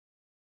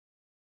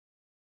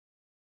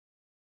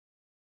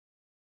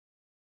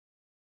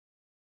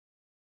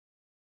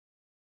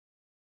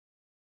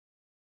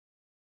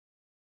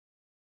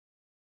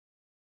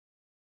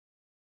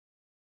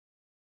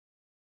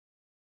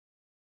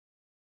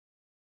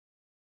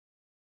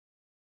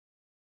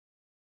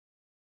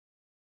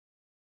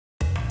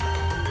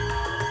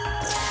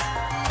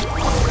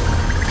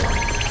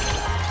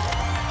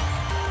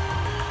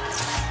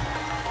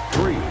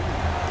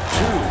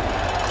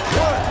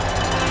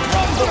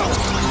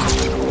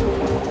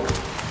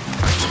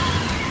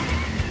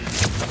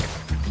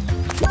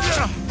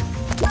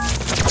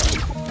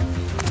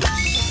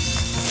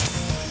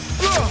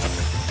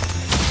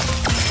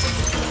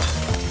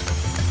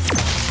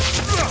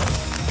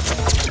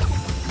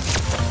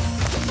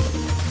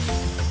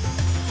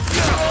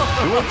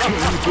Your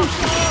team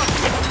boosted.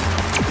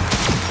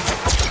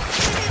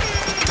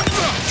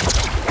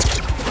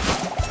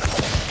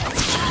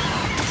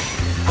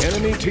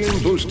 Enemy team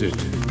boosted.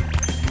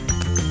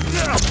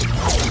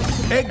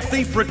 Egg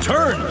Thief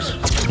returns.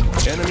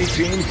 Enemy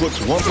team puts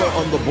Wumpa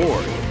on the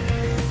board.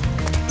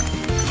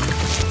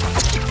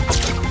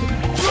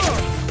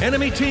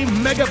 Enemy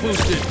team mega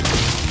boosted.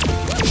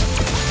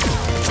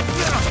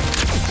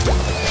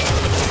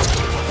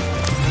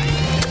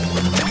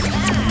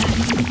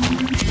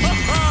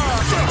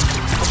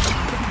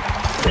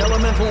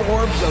 Elemental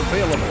orbs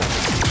available.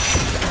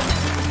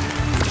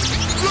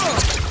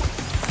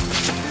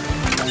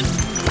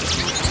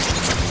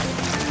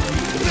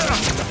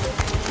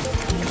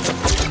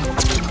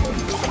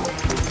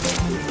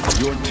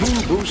 Your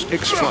team boost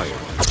expired.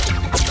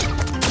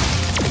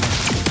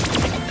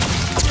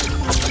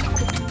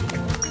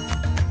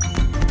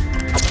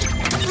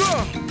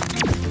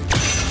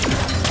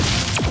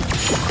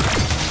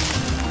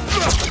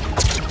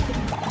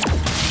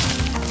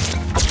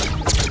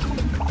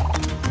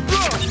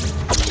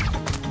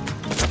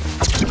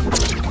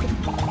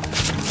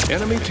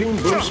 Enemy team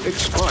boost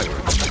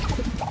expired.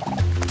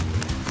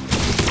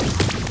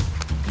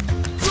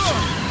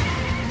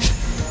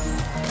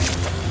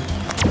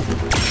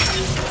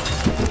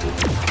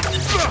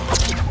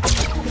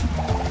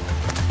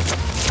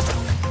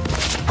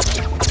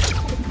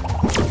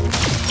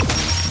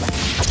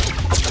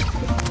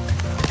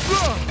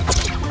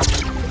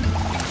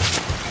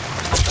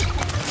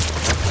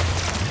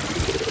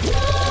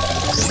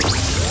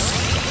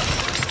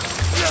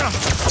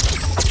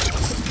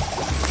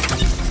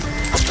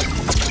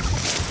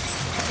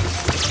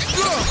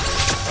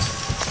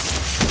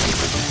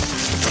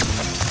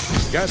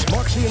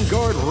 Gasmoxian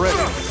Guard ready.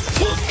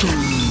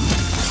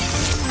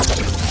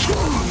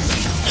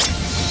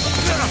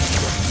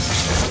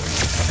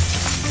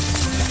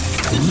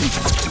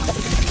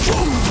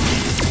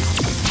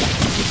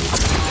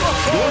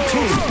 Your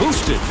team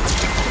boosted.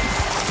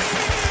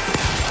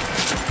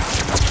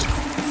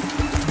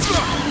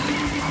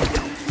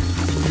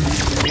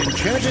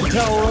 Enchanted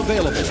Tower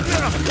available.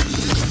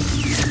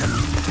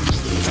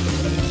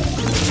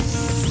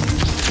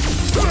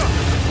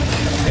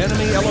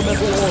 Enemy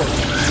elemental orb.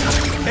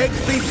 Egg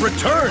Thief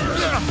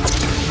returns!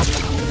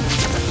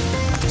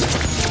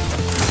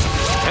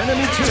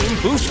 Enemy team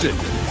boosted!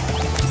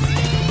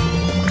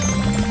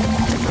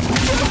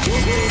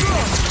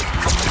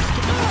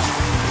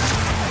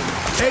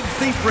 Egg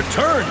Thief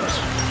returns!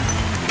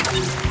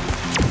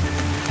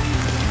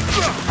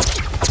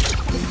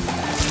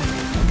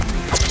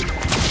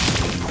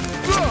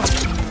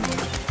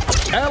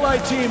 Ally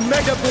team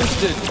mega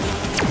boosted!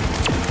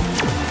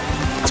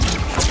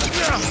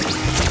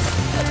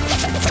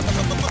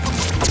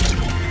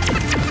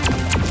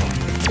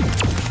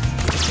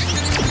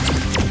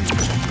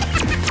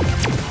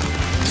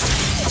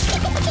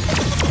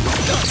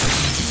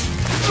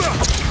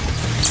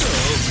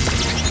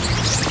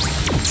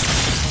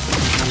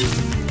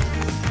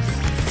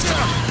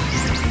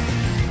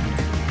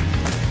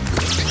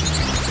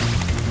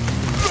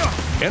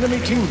 Enemy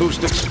team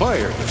boost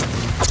expired.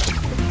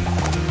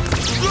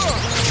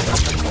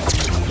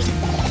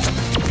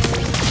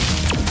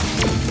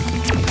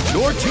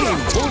 Your team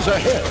pulls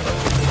ahead.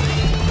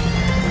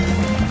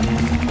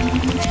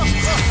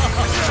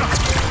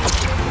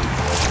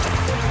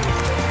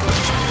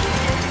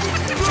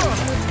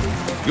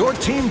 Your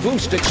team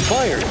boost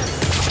expired.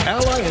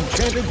 Ally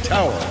Enchanted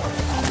Tower.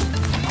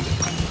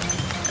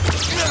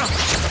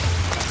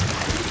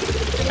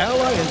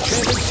 Ally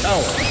Enchanted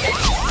Tower.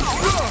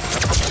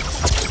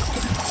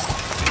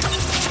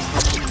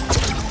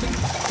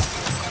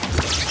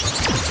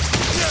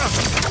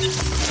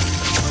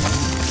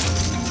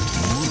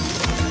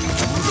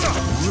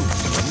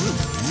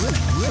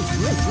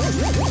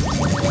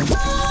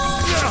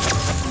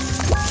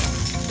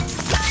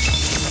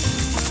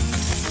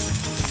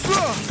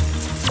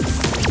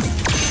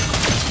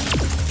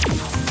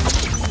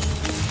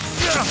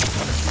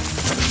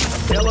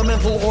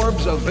 Elemental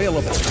orbs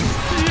available.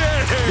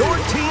 Yeah. Your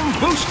team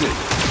boosted.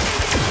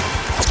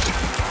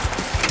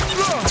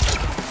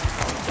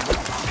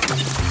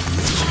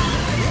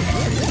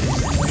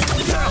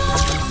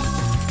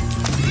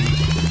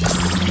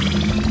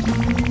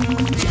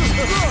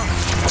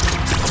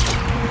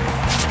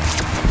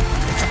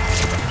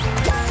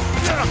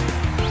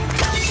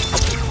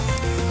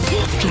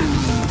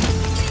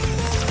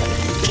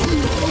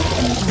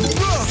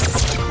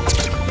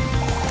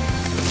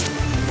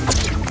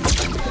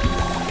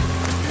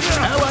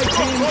 Allied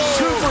team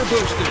super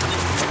boosted.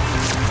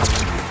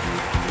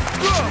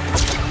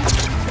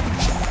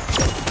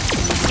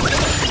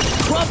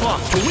 Drop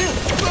off to win.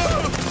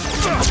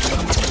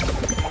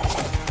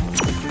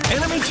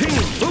 Enemy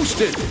team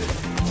boosted.